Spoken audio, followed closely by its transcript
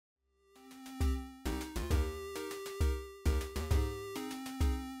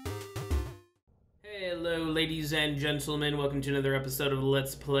Hello ladies and gentlemen, welcome to another episode of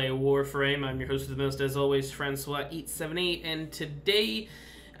Let's Play Warframe. I'm your host of the most, as always, Francois878, and today,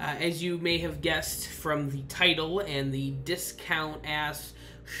 as you may have guessed from the title and the discount-ass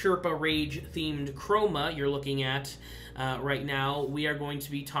Sherpa Rage-themed Chroma you're looking at right now, we are going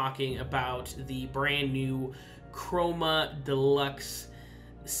to be talking about the brand new Chroma Deluxe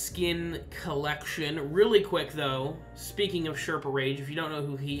skin collection. Really quick though, speaking of Sherpa Rage, if you don't know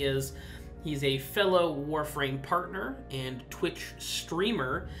who he is, he's a fellow Warframe partner and Twitch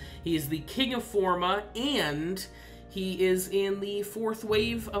streamer. He is the King of Forma, and he is in the 4th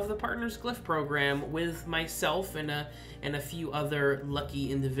wave of the Partners Glyph program with myself and a few other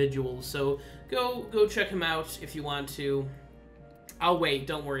lucky individuals. So go check him out if you want to. I'll wait,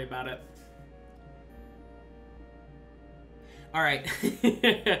 don't worry about it. Alright,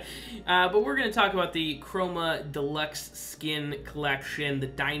 but we're going to talk about the Chroma Deluxe Skin Collection, the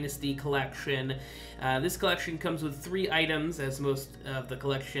Dynasty Collection. This collection comes with 3 items, as most of the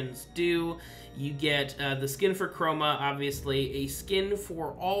collections do. You get the skin for Chroma, obviously, a skin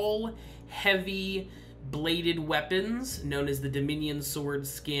for all heavy bladed weapons, known as the Dominion Sword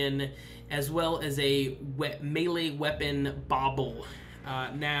skin, as well as a melee weapon bauble.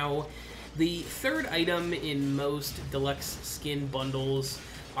 Now, the 3rd item in most deluxe skin bundles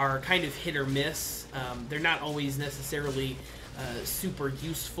are kind of hit or miss. They're not always necessarily super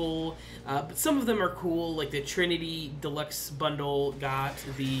useful, but some of them are cool, like the Trinity Deluxe bundle got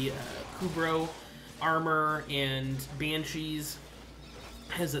the Kubro armor, and Banshees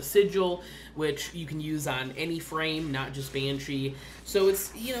has a sigil, which you can use on any frame, not just Banshee. So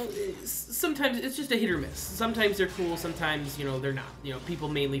it's, you know, sometimes it's just a hit or miss. Sometimes they're cool, sometimes, you know, they're not. You know, people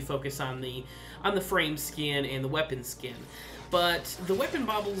mainly focus on the frame skin and the weapon skin. But the weapon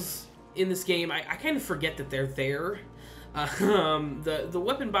baubles in this game, I kind of forget that they're there. The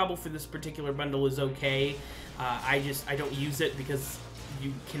weapon bauble for this particular bundle is okay. I don't use it because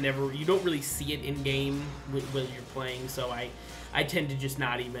you don't really see it in game when you're playing, so I tend to just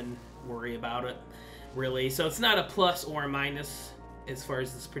not even worry about it, really. So it's not a plus or a minus as far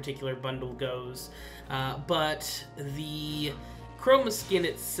as this particular bundle goes. But the Chroma skin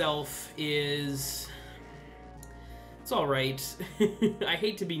itself it's alright. I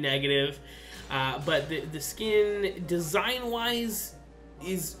hate to be negative, but the skin, design-wise,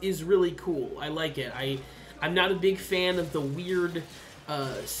 is really cool. I like it. I'm not a big fan of the weird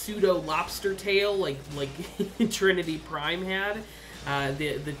pseudo lobster tail like Trinity Prime had.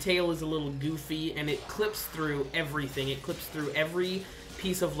 The tail is a little goofy, and it clips through everything. It clips through every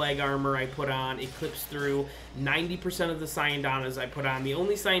piece of leg armor I put on. It clips through 90% of the Sciendanas I put on. The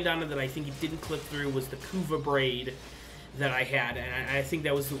only Sciendana that I think it didn't clip through was the Kuva braid that I had, and I think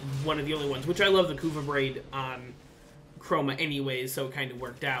that was one of the only ones, which I love the Kuva braid on Chroma anyways, so it kind of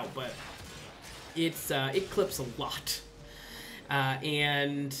worked out, but it clips a lot.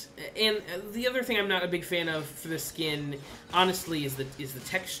 And the other thing I'm not a big fan of for the skin, honestly, is the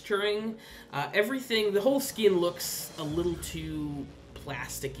texturing. The whole skin looks a little too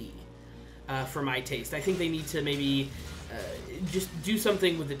plasticky for my taste. I think they need to maybe just do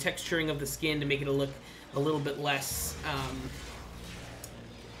something with the texturing of the skin to make it look a little bit less,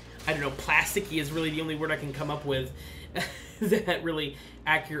 I don't know, plasticky is really the only word I can come up with that really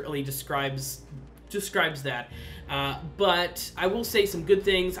accurately describes that. But I will say some good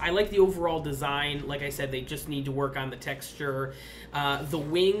things. I like the overall design. Like I said, they just need to work on the texture. The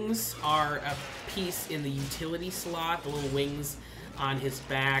wings are a piece in the utility slot, the little wings on his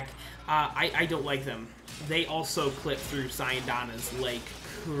back. I don't like them. They also clip through Sciendanas like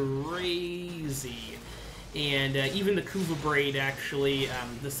crazy. And even the Kuva braid, actually,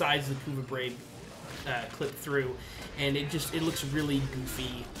 the sides of the Kuva braid clip through, and it looks really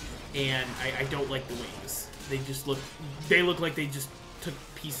goofy. And I don't like the wings. They look like they just took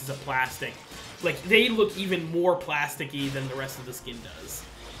pieces of plastic. Like, they look even more plasticky than the rest of the skin does.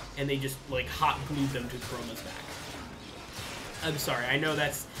 And they just, like, hot glued them to Chroma's back. I'm sorry, I know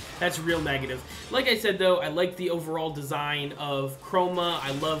that's real negative. Like I said, though, I like the overall design of Chroma.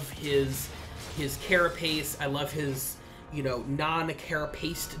 I love his carapace. I love his, you know,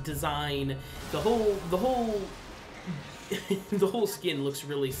 non-carapaced design. The whole the whole skin looks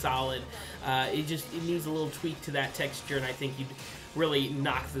really solid. It needs a little tweak to that texture, and I think you'd really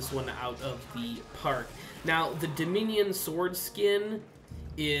knock this one out of the park. Now, the Dominion Sword skin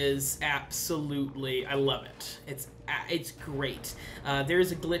is absolutely, I love it. It's great. There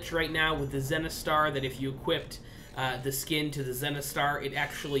is a glitch right now with the Zenistar that if you equipped the skin to the Zenistar, it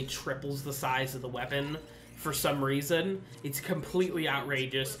actually triples the size of the weapon for some reason. It's completely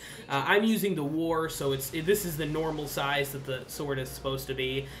outrageous. I'm using the War, so this is the normal size that the sword is supposed to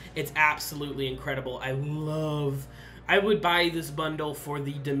be. It's absolutely incredible. I would buy this bundle for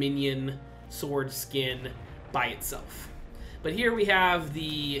the Dominion sword skin by itself. But here we have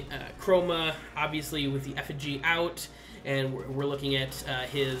the Chroma, obviously with the effigy out, and we're looking at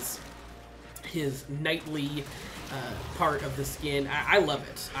his knightly part of the skin. I love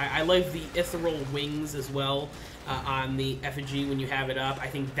it. I love the ethereal wings as well on the effigy when you have it up. I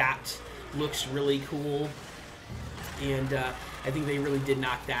think that looks really cool, and I think they really did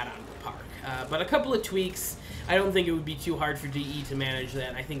knock that out of the park. But a couple of tweaks. I don't think it would be too hard for DE to manage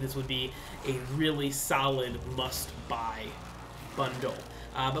that. I think this would be a really solid must-buy bundle.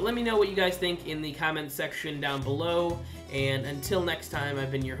 But let me know what you guys think in the comments section down below. And until next time,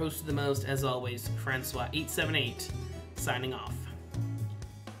 I've been your host of the most, as always, Francois878, signing off.